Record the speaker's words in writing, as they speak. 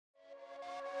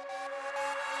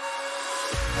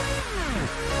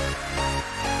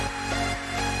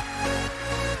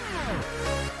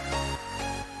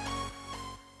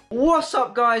What's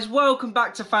up guys, welcome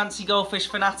back to Fancy Goldfish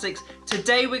Fanatics.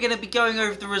 Today we're going to be going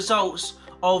over the results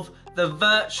of the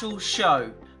virtual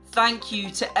show. Thank you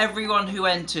to everyone who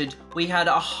entered. We had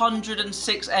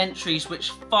 106 entries,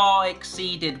 which far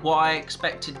exceeded what I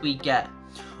expected we'd get.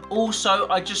 Also,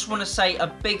 I just want to say a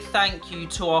big thank you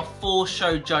to our 4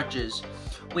 show judges.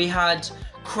 We had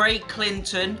Craig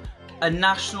Clinton, a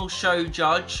national show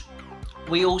judge.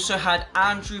 We also had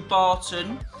Andrew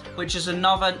Barton, who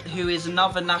is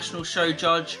another national show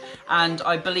judge, and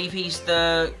I believe he's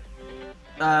the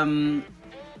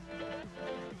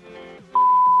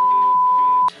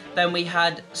Then we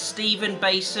had Stephen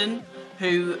Basin,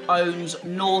 who owns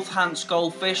Northants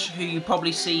Goldfish, who you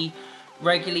probably see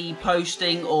regularly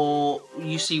posting or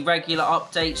you see regular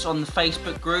updates on the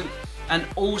Facebook group. And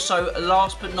also,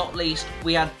 last but not least,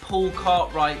 we had Paul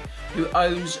Cartwright, who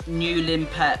owns New Lynn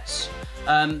Pets.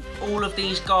 All of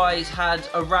these guys had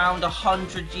around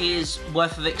 100 years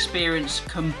worth of experience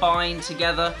combined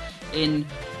together in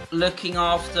looking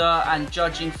after and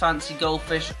judging fancy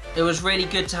goldfish. It was really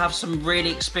good to have some really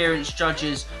experienced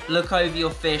judges look over your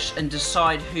fish and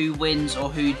decide who wins or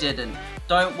who didn't.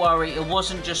 Don't worry, it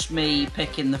wasn't just me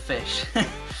picking the fish.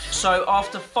 So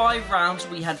after 5 rounds,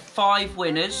 we had 5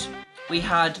 winners. We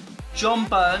had John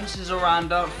Burns, his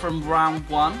oranda, from round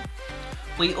 1.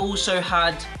 We also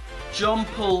had John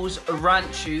Paul's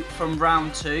Ranchu from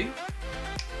round 2.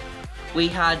 We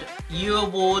had Yu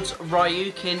Ward's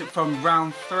Ryukin from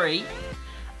round 3.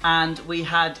 And we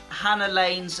had Hannah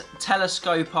Lane's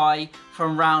Telescope Eye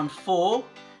from round 4.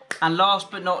 And last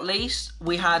but not least,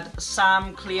 we had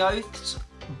Sam Cleoth's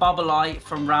Bubble Eye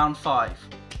from round 5.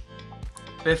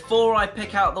 Before I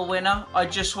pick out the winner, I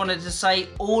just wanted to say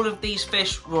all of these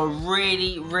fish were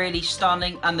really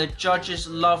stunning, and the judges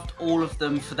loved all of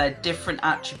them for their different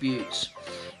attributes.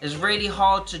 It's really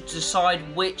hard to decide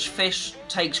which fish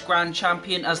takes Grand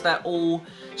Champion, as they're all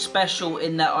special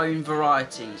in their own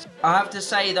varieties. I have to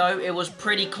say though, it was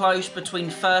pretty close between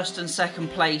first and second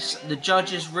place. The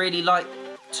judges really liked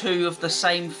 2 of the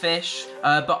same fish,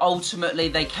 but ultimately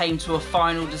they came to a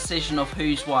final decision of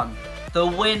who's won. The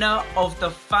winner of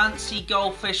the Fancy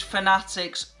Goldfish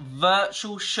Fanatics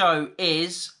virtual show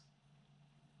is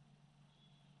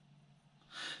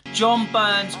John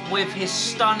Burns with his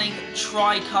stunning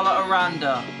tricolour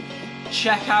oranda.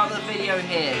 Check out the video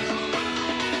here.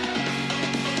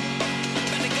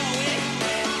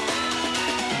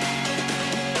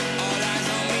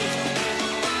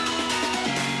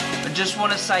 I just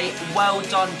want to say well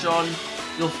done, John.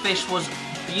 Your fish was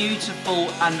beautiful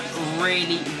and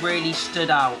really stood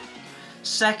out.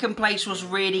 Second place was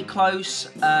really close,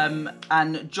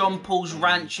 and John Paul's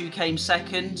Ranchu came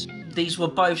second. These were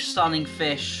both stunning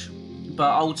fish,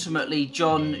 but ultimately,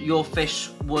 John, your fish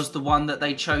was the one that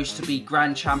they chose to be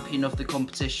Grand Champion of the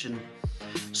competition.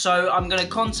 So I'm going to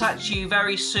contact you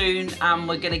very soon, and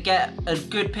we're going to get a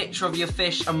good picture of your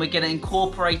fish, and we're going to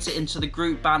incorporate it into the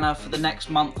group banner for the next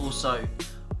month or so.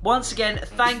 Once again,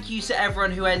 thank you to everyone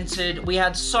who entered. We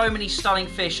had so many stunning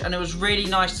fish, and it was really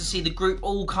nice to see the group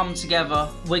all come together.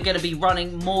 We're going to be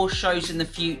running more shows in the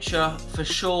future for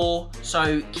sure,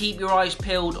 so keep your eyes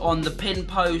peeled on the pin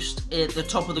post at the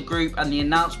top of the group and the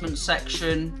announcement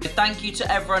section. Thank you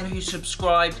to everyone who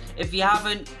subscribed. If you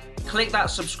haven't, click that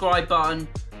subscribe button.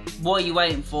 What are you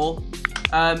waiting for?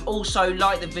 Also,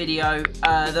 like the video.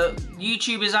 The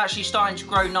YouTube is actually starting to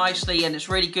grow nicely, and it's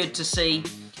really good to see.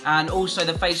 And also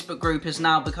the Facebook group is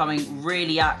now becoming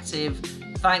really active.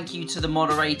 Thank you to the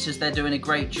moderators, they're doing a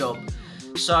great job.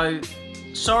 So,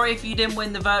 sorry if you didn't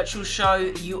win the virtual show.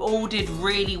 You all did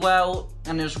really well,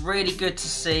 and it was really good to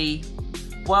see.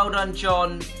 Well done,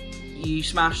 John. You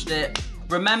smashed it.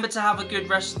 Remember to have a good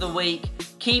rest of the week.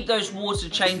 Keep those water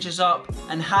changes up,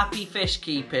 and happy fish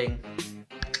keeping.